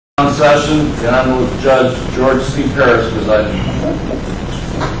session. The Honorable Judge George C. Paris presiding.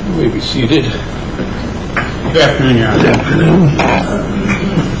 You may be seated. Good afternoon, Your Honor. Good afternoon.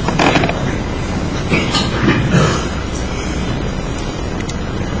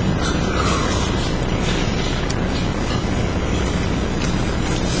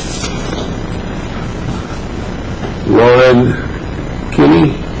 Lauren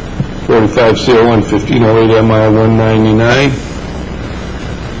Kinney, 45C01 1508 MI 199.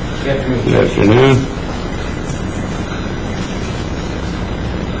 Good afternoon.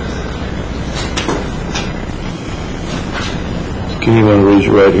 Can you want to raise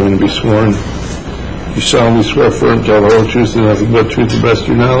your right hand and be sworn? You solemnly swear affirm to tell the whole truth and nothing but truth to the best of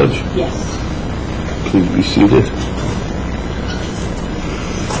your knowledge? Yes. Please be seated.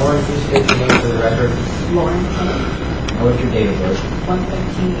 Lauren, please state your name for the record. Lauren Kinney, And what's your date of birth?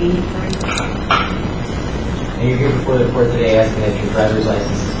 11383. And you're here before the court today asking that your driver's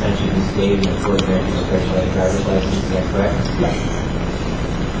license suspension be stayed in the court granting a special ed driver's license. Is that correct? Yes.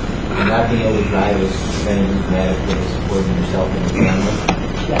 And not being able to drive is preventing you from adequately supporting yourself and your family.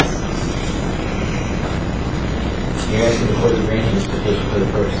 Yes. You're asking the court to grant you this petition for the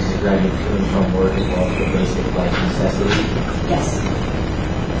purposes of driving to and from work as well as for basic life necessities. Yes.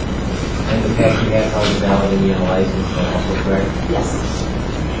 And the fact you have held a valid Indiana license, is that also correct? Yes.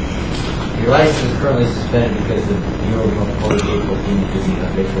 Your license is currently suspended because the Bureau of Motor Vehicle deemed you to be a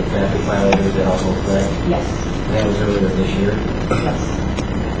habitual traffic violator. Is that also correct? Yes. And that was earlier this year. Yes.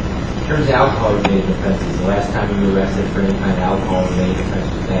 In terms of alcohol-related offenses, the last time you were arrested for any kind of alcohol-related offense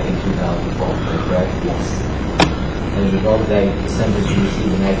was back in 2012, is that correct? Yes. And as a result of that sentence you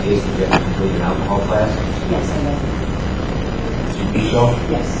received in that case, did you have to complete an alcohol class? Yes, I know. Did you do so?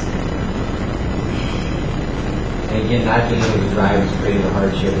 Yes. And again, not being able to drive has created a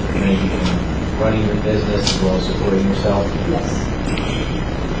hardship for many you from running your business as well as supporting yourself. Yes.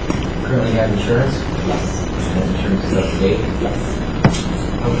 Currently have insurance? Yes. And insurance is up to date? Yes.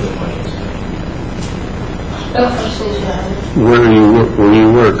 No further questions. No questions, Your Honor. Where do you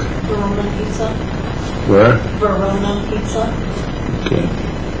work? Verona Pizza. Where? Verona Pizza. Okay.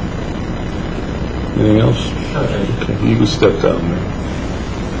 Anything else? No, Judge. Okay, you can step down there.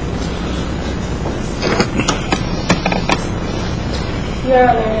 Your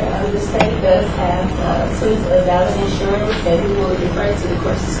Honor, the state does have proof of valid insurance that we will refer to the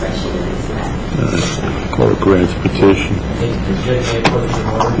court's discretion in this matter. Court grants petition. The judge may report to the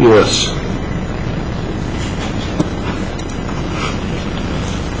order. Yes.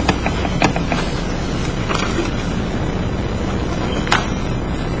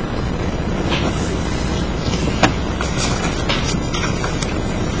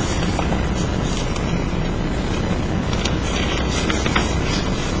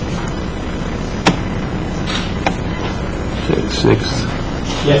 Sixth.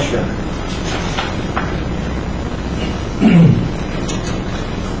 Yes, Your Honor.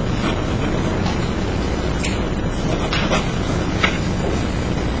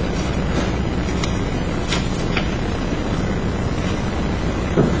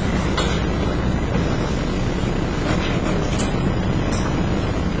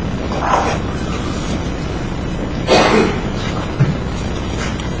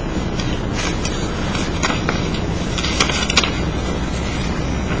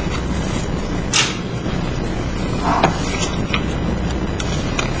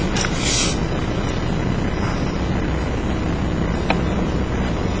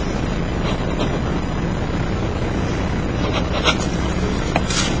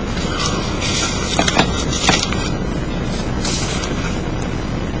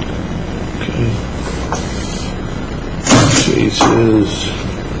 Case is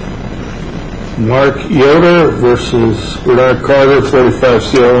Mark Yoder versus Bernard Carter,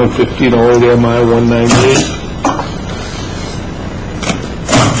 45C01 1508 MI 198.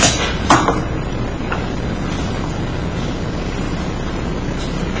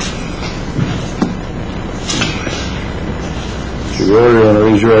 Mr. Yoder, you want to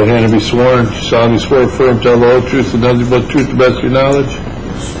raise your right hand and be sworn? You solemnly swear affirm to tell the whole truth and nothing but the truth to the best of your knowledge?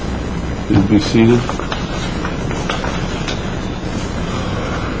 Please be seated.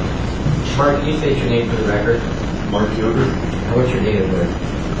 Mark, can you state your name for the record? Mark Yoder, And what's your date of birth?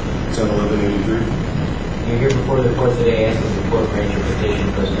 10/11/83. You're here before the court today asking the court grant your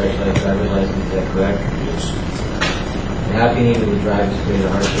petition for a special ed driver's license. Is that correct? Yes. And not being able to drive has created a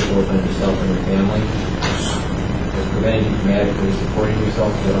hardship both on yourself and your family. Has prevented you from adequately supporting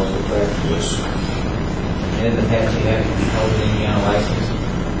yourself. Is that also correct? Yes. And in the past, you have held an Indiana license.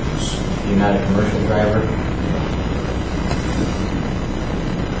 You're not a commercial driver.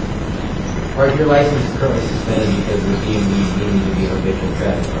 Or your license is currently suspended because the DMV deemed you to be a habitual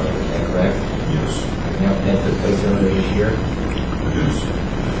traffic driver, is that correct? Yes. Now, that took place earlier this year. Yes.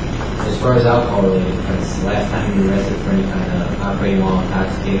 As far as alcohol-related offenses, the last time you were arrested for any kind of operating while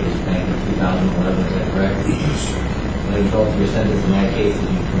intoxicated was back in 2011, is that correct? Yes. And the result of your sentence in that case is you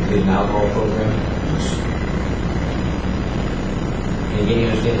completed an alcohol program. Yes. And again, you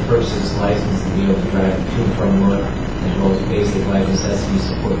understand the purpose of this license to be able to drive to and from work, as well as basic life necessities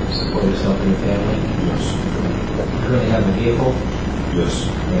to support yourself and your family. Yes. You currently have a vehicle. Yes.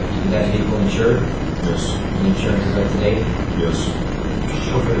 Is that vehicle insured? Yes. The insurance is up to date? Yes.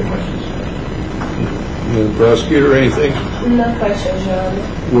 No further questions. The prosecutor, anything? No questions, Your Honor.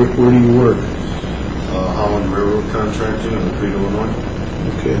 Where do you work? Holland Railroad Contracting in Crete, Illinois.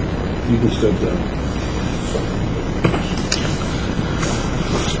 Okay, you can step down.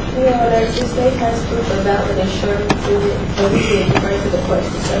 Your Honor, the state has proof of valid insurance and we can refer to the court's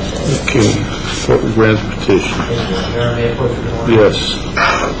discussion. Okay, court grants petition. Thank you. Your Honor, may I approach the morning? Yes.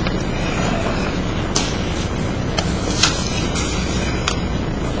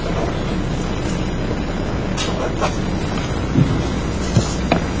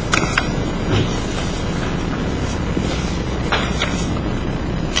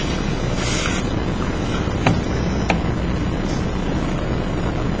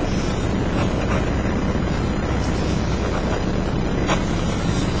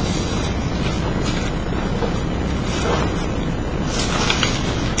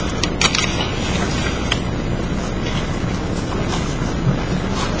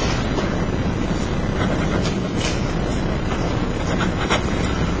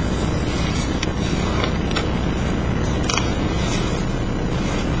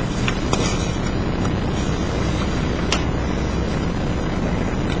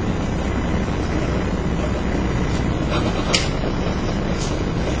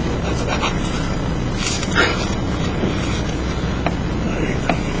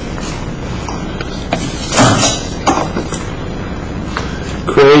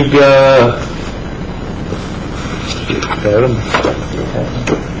 Craig, Adam?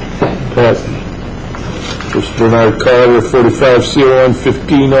 Patton. Mr. Bernard Carter, 45 C01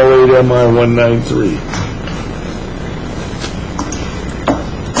 1508 MI 193.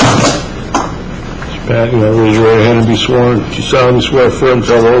 Pat, you want to raise your right hand and be sworn? Do you solemnly swear affirm to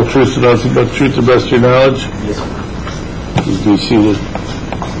tell the whole truth and nothing but the truth to the best of your knowledge? Yes, sir. Please be seated.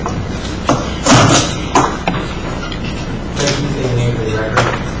 Thank you. Say your name for the record.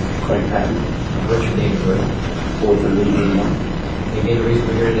 Craig Patton, What's your name, sir? 431. You gave a reason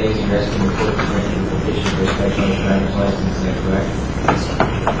for here today is you're asking the court to grant you a petition for a special driver's license, is that correct?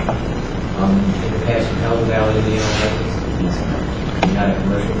 In the past, you've held a valid Indiana license? Yes, sir. You're not a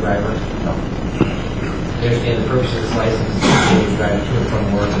commercial driver? No. You understand the purpose of this license is to be able to drive to and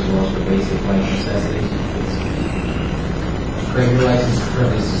from work as well as for basic life necessities? Craig, your license is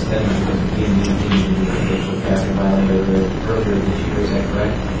currently suspended because of being deemed to be a habitual traffic violator earlier this year, is that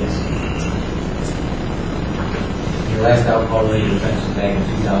correct? Yes. Your last alcohol-related offense was back in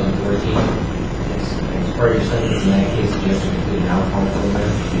 2014. Yes. As part of your sentence in that case, you have to complete an alcohol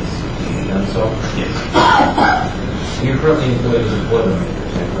program. Yes. You've done so. Yes. You're currently employed as a boiler maker,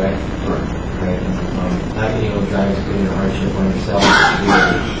 is that correct? Correct. Right. Not being able to drive is putting a hardship on yourself. To be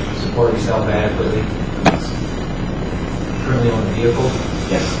able to support yourself adequately. Currently own a vehicle.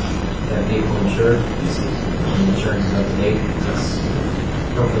 Yes. That vehicle insured. Yes. And the insurance is up to date. Yes.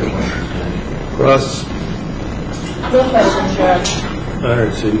 No further questions, Judge. Cross. No questions, Your Honor. All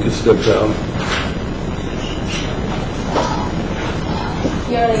right, so you can step down.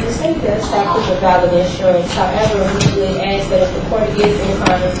 Your Honor, the state does have proof of valid insurance. However, we would ask that if the court is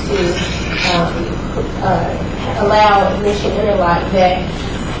inclined to allow admission interlock that,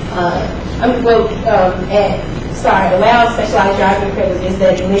 allow specialized driving privileges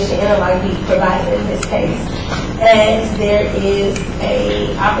that admission interlock be provided in this case, as there is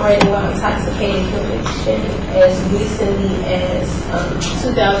a operating while intoxicated conviction as recently as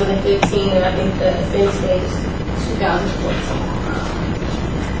 2015, and I think the offense date is 2014.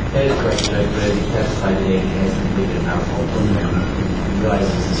 That is correct, Judge, but as he testified today, he has completed an alcohol program. He realizes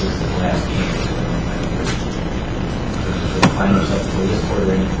this is the last chance. So find yourself for this court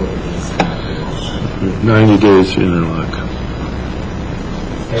or any court that needs 90 days to interlock.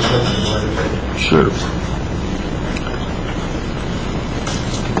 Any questions, Judge? Sure.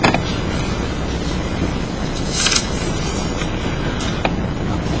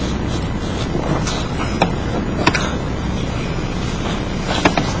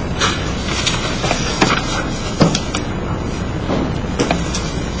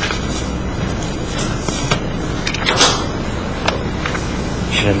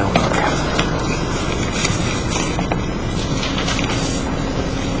 Should have known.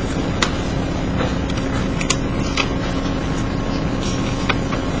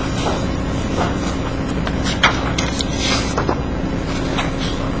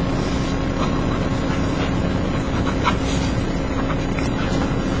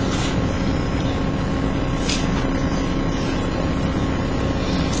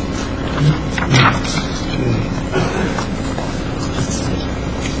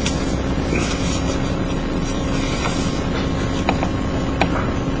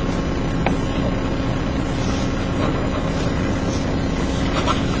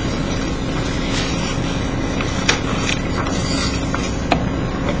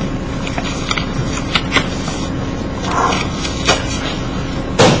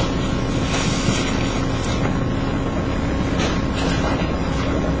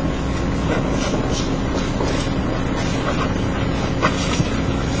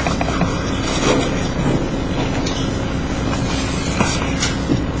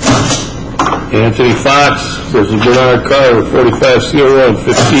 Anthony Fox versus Bernard Carter, 45 CO1,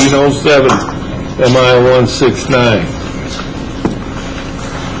 1507, MI 169.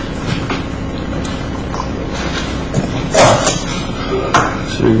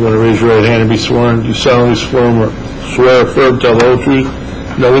 So you're going to raise your right hand and be sworn. Do you solemnly swear affirm, tell the whole truth,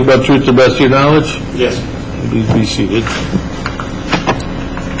 nothing but truth to the best of your knowledge? Yes. Please be seated.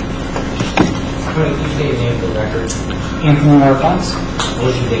 Please state your name for the record. Anthony R. Fox,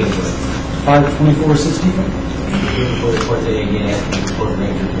 What's your date of birth? 52464. You report the court today again asking the court to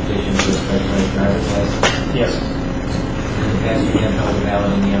make your petition for a specialized driver's license. Yes. In the past, you have held a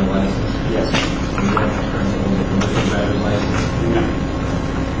valid Indiana license. Yes. You have currently hold a commercial driver's license. No.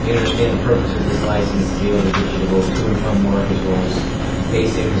 You understand the purpose of this license is to be able to get you to both to and from work as well as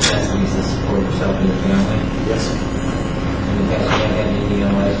basic necessities to support yourself and your family. Yes. In the past, you have had an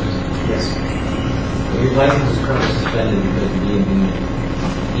Indiana license. Yes. Your license is currently suspended because you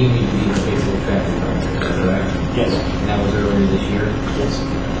deemed to be a faithful traffic violation, is that correct? Yes. And that was earlier this year? Yes.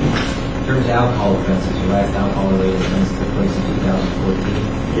 In terms of alcohol offenses, your last alcohol-related offense took place in 2014.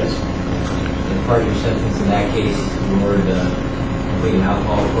 Yes. And part of your sentence in that case, you were to complete an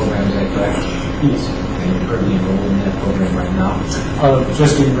alcohol program, is that correct? Yes. And you're currently enrolled in that program right now?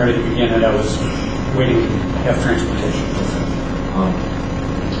 Just getting ready to begin it, I was waiting to have transportation.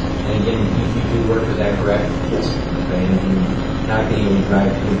 And again, you do work, is that correct? Yes. Okay, and you're not being able to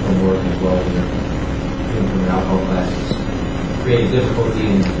drive to and from work as well as you're doing from your alcohol classes. Creating difficulty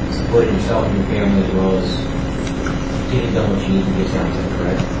in supporting yourself and your family as well as getting done what you need to get done, is that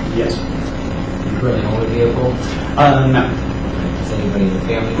correct? Yes. You currently own a vehicle? No. Does anybody in the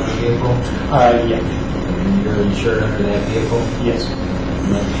family own a vehicle? Yeah. And you're insured under that vehicle? Yes.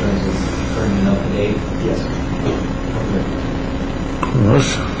 And that insurance is currently up to date? Yes. Okay. Yes.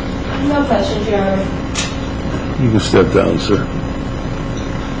 No questions, Your Honor. You can step down, sir.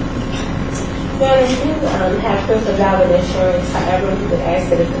 Your Honor, you have proof of valid insurance. However, we would ask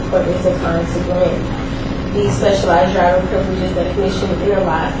that if the court is inclined to grant the specialized driver privileges that commission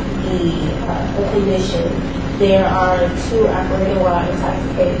interlock the condition, there are 2 operating while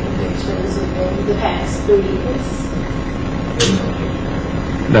intoxicated convictions within the past 3 years.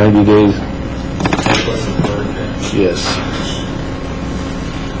 90 days. Any questions for her? Yes.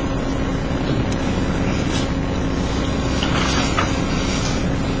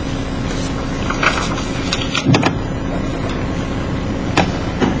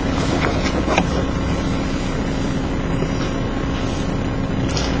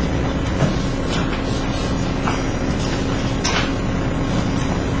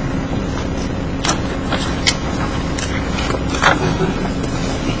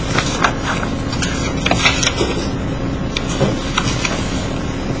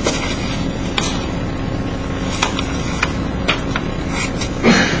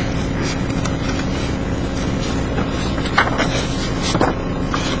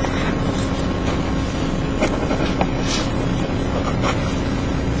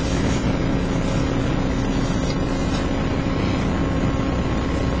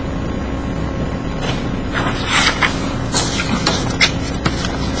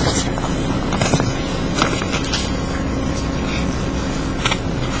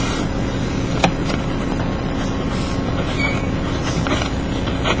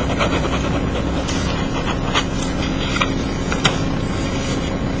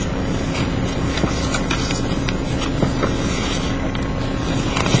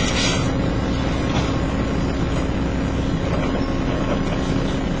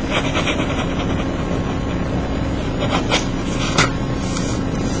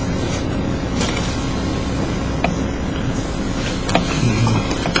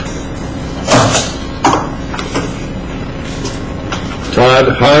 Todd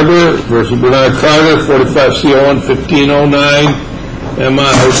Harbor versus Bernard Carter, 45 CO1, 1509,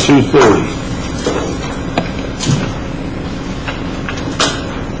 MI 230.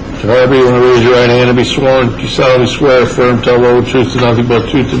 Mr. Harbor, you want to raise your right hand and be sworn? Do you solemnly swear, affirm, tell the whole truth and nothing but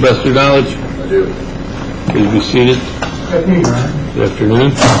truth to the best of your knowledge? I do. Please be seated. Good afternoon, Your Honor. Good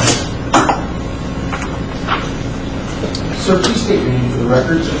afternoon. Sir, please state your name for the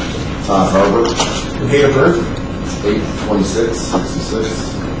record. Todd Harbor, Your date of birth.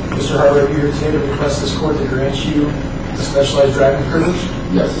 8/26/66. Mr. Harwood, you're here today to request this court to grant you the specialized driving privilege.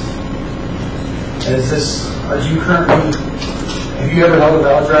 Yes. Have you ever held a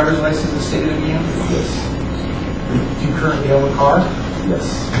valid driver's license in the state of Indiana? Yes. Do you currently own a car? Yes.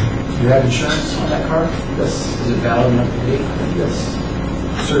 Do you have insurance on that car? Yes. Is it valid and up to date? Yes.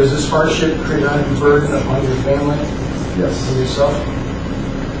 Sir, does this hardship create an undue burden upon your family Yes. and yourself?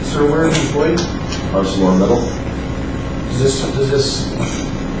 Sir, where are you employed? Arsenal Metal. Does this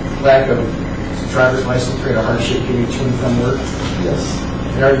lack of driver's license create a hardship getting to and from work? Yes.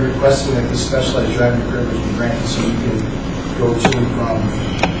 And are you requesting that this specialized driving privilege be granted so you can go to and from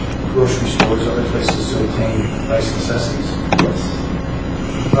grocery stores, other places to obtain basic necessities? Yes.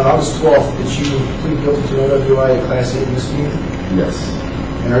 On August 12th, did you plead guilty to OWI, a Class 8 misdemeanor? Yes.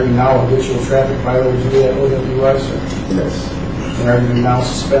 And are you now a habitual traffic violator due to that OWI, sir? Yes. And are you now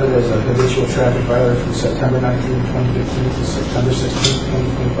suspended as a habitual traffic violator from September 19, 2015 to September 16,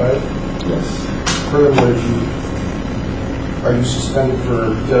 2025? Yes. Furthermore, are you suspended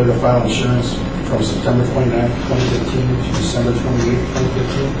for failure to file insurance from September 29, 2015 to December 28,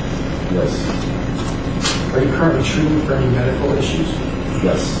 2015? Yes. Are you currently treated for any medical issues?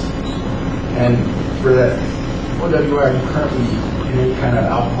 Yes. And for that OWI, are you currently in any kind of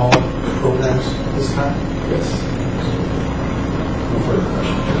alcohol programs at this time? Yes. No further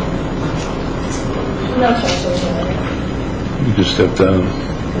questions. No questions, Your Honor. You can step down.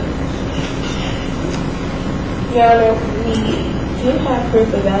 Your Honor, we do have proof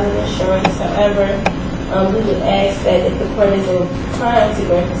of valid insurance. However, we would ask that if the court is inclined to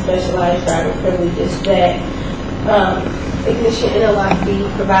grant the specialized driver privileges, that ignition interlock be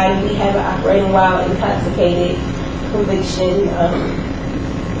provided. We have an operating while intoxicated conviction on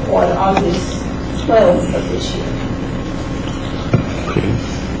August 12th of this year. Okay.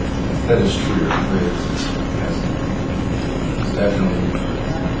 That is true. It's definitely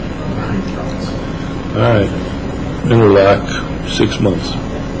very promising. All right. Interlock, 6 months.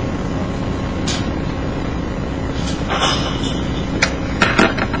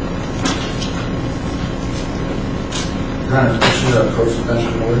 Your Honor, question of court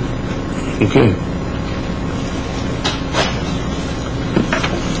suspension order. Okay.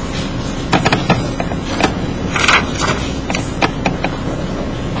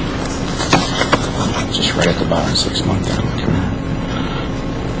 Just right at the bottom, 6 months.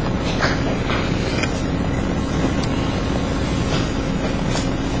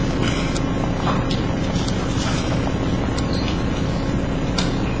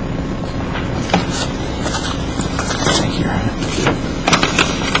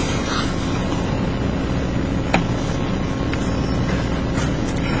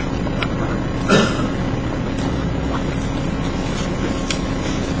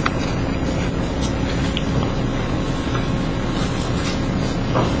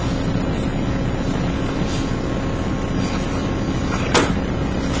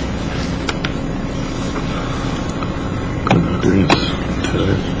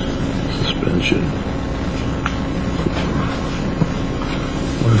 Suspension.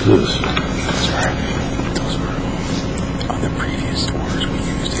 What is this? Sorry, those were on the previous orders we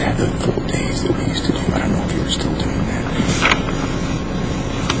used. It had the full days that we used to do. I don't know if you were still doing that.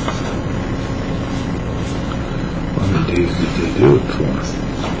 How many days did they do it for?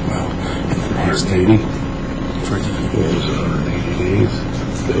 Well, in the last 180? for the What was it, 180 days? Is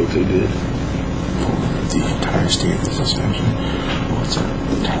that what they did? for the entire state of the suspension. Well, it's an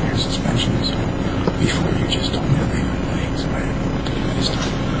entire suspension, so before you just told me to leave it blank, so I didn't know what to do this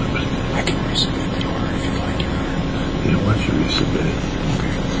time. I can resubmit the order if you'd like, Your Honor. Yeah, why don't you resubmit it?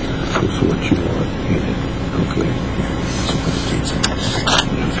 Okay. That's what you want in it. Okay. So put the dates in.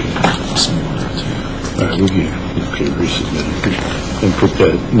 I'll send the order out to you. All right, we'll get, okay, resubmit it. And put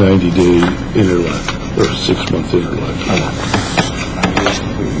that 90-day interlock, or 6-month interlock.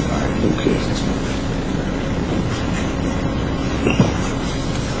 Okay.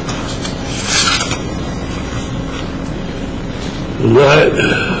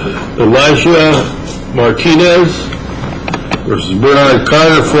 Elijah Martinez versus Bernard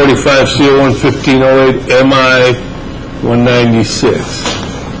Carter, 45 CO1 1508 MI 196.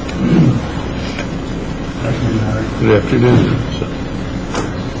 Good afternoon.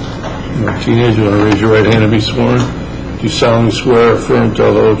 Martinez, you want to raise your right hand and be sworn? Do you solemnly swear or affirm to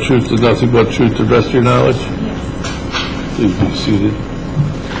tell the whole truth and nothing but truth to the best of your knowledge? Yes. Please be seated.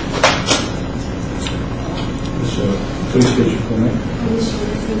 Please state your full name.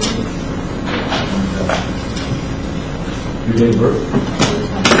 Your date of birth.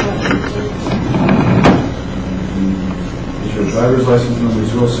 Is your driver's license number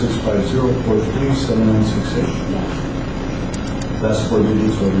 0650437968? Yes. Last four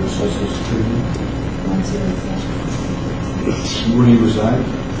digits of your social security. 1276. Where do you reside?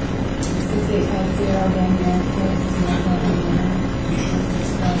 6850 Van Place,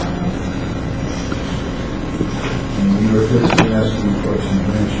 And when you're physically asking the court to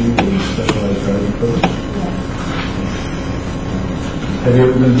grant you a specialized driving privilege? Yes. Have you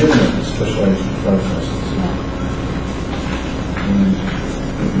ever been given a specialized driver's license? No. And,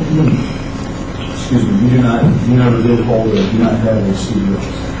 excuse me, you never did hold or do not have a CDL? No. Okay. And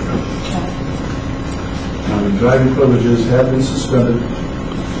you never physically asked any questions to grant you a specialized driver's license? No. And Now, the driving privileges have been suspended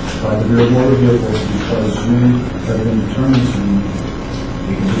by the Bureau of Motor Vehicles because you have been determined to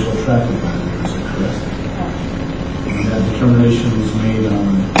be a visual traffic violator, is that correct? And that determination was made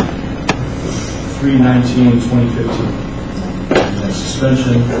on 3/19/2015. And that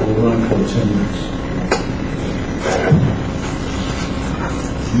suspension will run for 10 years.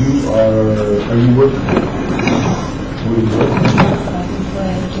 Are you working? Where are you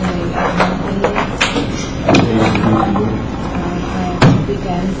working?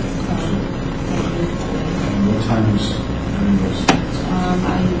 Weekends. And what times during those? I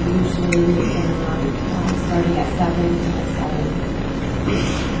usually starting at 7 to 7.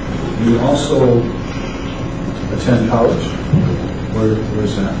 You also attend college?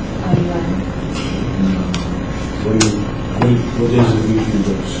 Where's that? What days of the week do you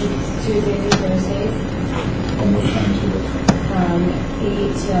go to school? Tuesdays and Thursdays From what time to what time? from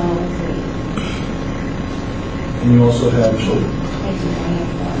 8 till 3. And you also have children? I do. I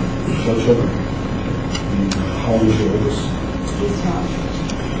have 4 children? And how old is your oldest?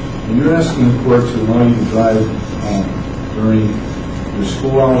 12. And you're asking the court to allow you to drive during your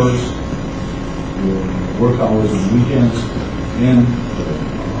school hours, your work hours on weekends, and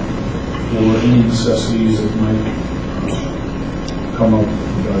for any necessities that might come up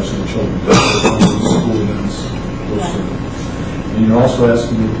with regards to the children, school events, those sort of things. And you're also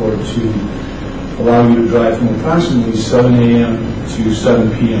asking the court to allow you to drive from approximately 7 a.m. to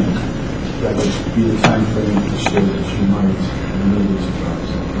 7 p.m. That would be the time frame each day that you might need to drive. Is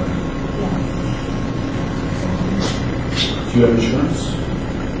that correct? Yes. Do you have insurance?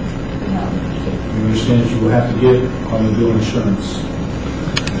 No. You understand that you will have to get automobile insurance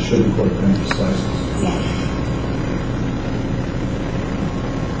should the court grant this license? Yes.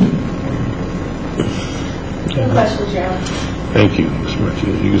 Any questions, Your Honor? Thank you, Ms.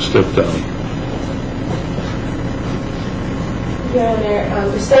 Martinez. You can step down. Your Honor,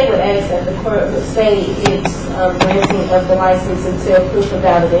 the state would ask that the court would say its granting of the license until proof of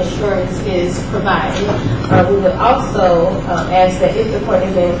valid insurance is provided. We would also ask that if the court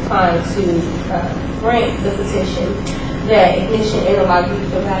is inclined to grant the petition, that ignition interlock be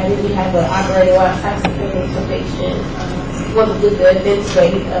provided. We have an operating while intoxicated conviction with the offense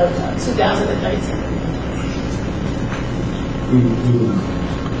rate of 2013.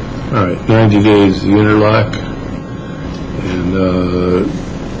 All right, 90 days, the interlock, and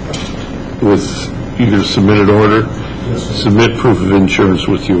with either submitted order, submit proof of insurance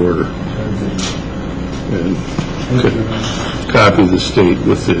with the order, and copy the state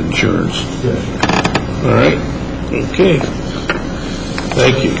with the insurance. All right, okay,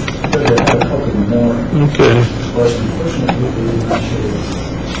 thank you. Okay.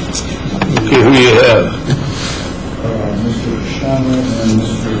 Okay, who do you have? Mr. Sharma and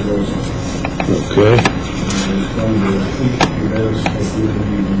Mr. Rosen. Okay. I think your letters have given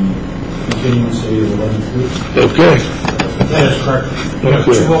you the continuance date of 11/3. Okay. That is correct.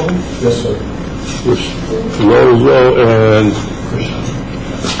 Okay. Yes, sir. Lozo and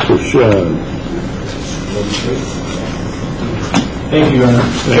Krishan. Thank you, Your Honor.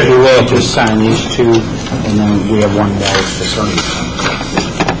 Thank you, welcome. Just sign these two, and then we have one more to sign.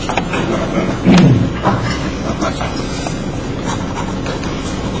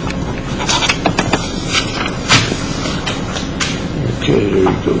 Okay, there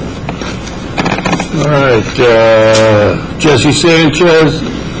you go. All right, Jesse Sanchez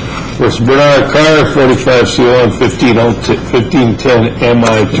versus Bernard Carter, 45 C1 1510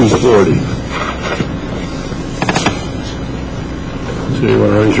 MI 240. So you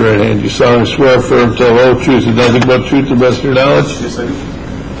want to raise your right hand. You solemnly swear, affirm, tell the whole truth and nothing but truth to the best of your knowledge? Yes, I do.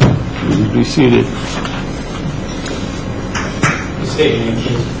 Please be seated. State your name,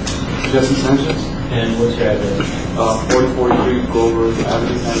 please. Jesse Sanchez, And what's your address? 4043 Glover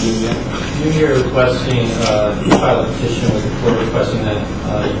Avenue, Indiana. You're here requesting, you filed a petition with the court requesting that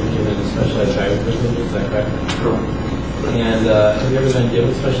you be given a specialized driving privilege, is that correct? Correct. And have you ever been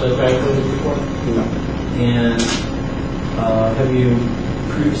given specialized driving privilege before? No. And have you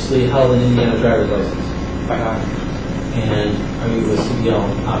previously held an Indiana driver's license? I have. And are you a CDL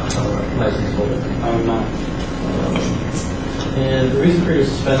license holder? I am not. And the reason for your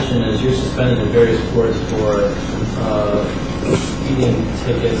suspension is you're suspended in various courts for speeding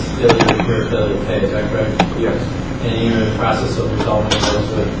tickets, failure to pay, is that correct? Yes. And you're in the process of resolving those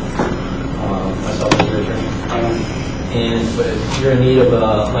with myself as your attorney? I am. But you're in need of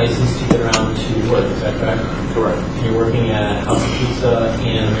a license to get around to work, is that correct? Correct. You're working at House of Pizza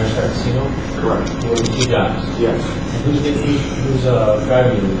and Ameristar Casino? Correct. You're working 2 jobs? Yes. And who's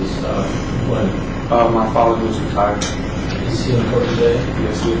driving you to this employment? My father was retired. Is he in court today?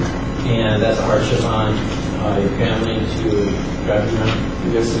 Yes, he is. And that's a hardship on your family to drive you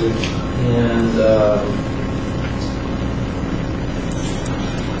around? Yes, it is. And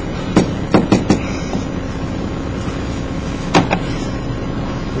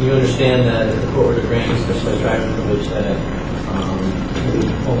you understand that if the court were to grant you specialized driving privilege, that you would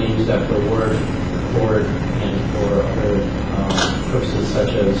only use that for work, court, and for other purposes such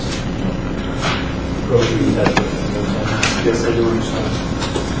as groceries, that sort of thing. Yes, I do understand.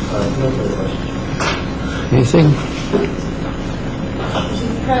 No further questions. Anything? Do you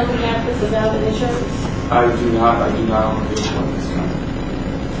currently have this valid insurance? I do not own a vehicle at this time.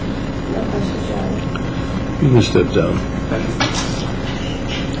 No questions, John. You can step down. Thank you.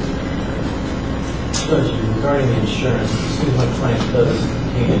 Judge, regarding the insurance, as soon as my client does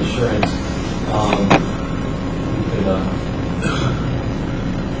obtain insurance, you could,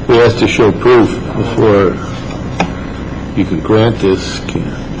 We have to show proof before you can grant this.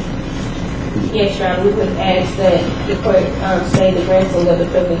 Yes, Your Honor, we would ask that the court say the granting of the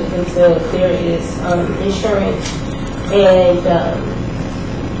privilege until there is insurance, and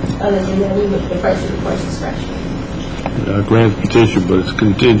other than that, we would defer to the court's discretion. Grant petition, but it's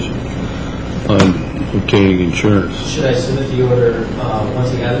contingent on obtaining insurance. should I submit the order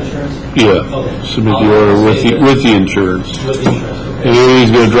once he has insurance? Yeah, Okay. submit the order with the insurance. With the insurance, okay. And if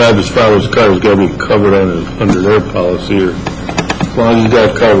he's going to drive his father's car, it's got to be covered under their policy, or as long as he's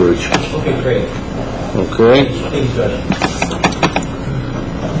got coverage. Okay, great. Okay? Thank you, Judge.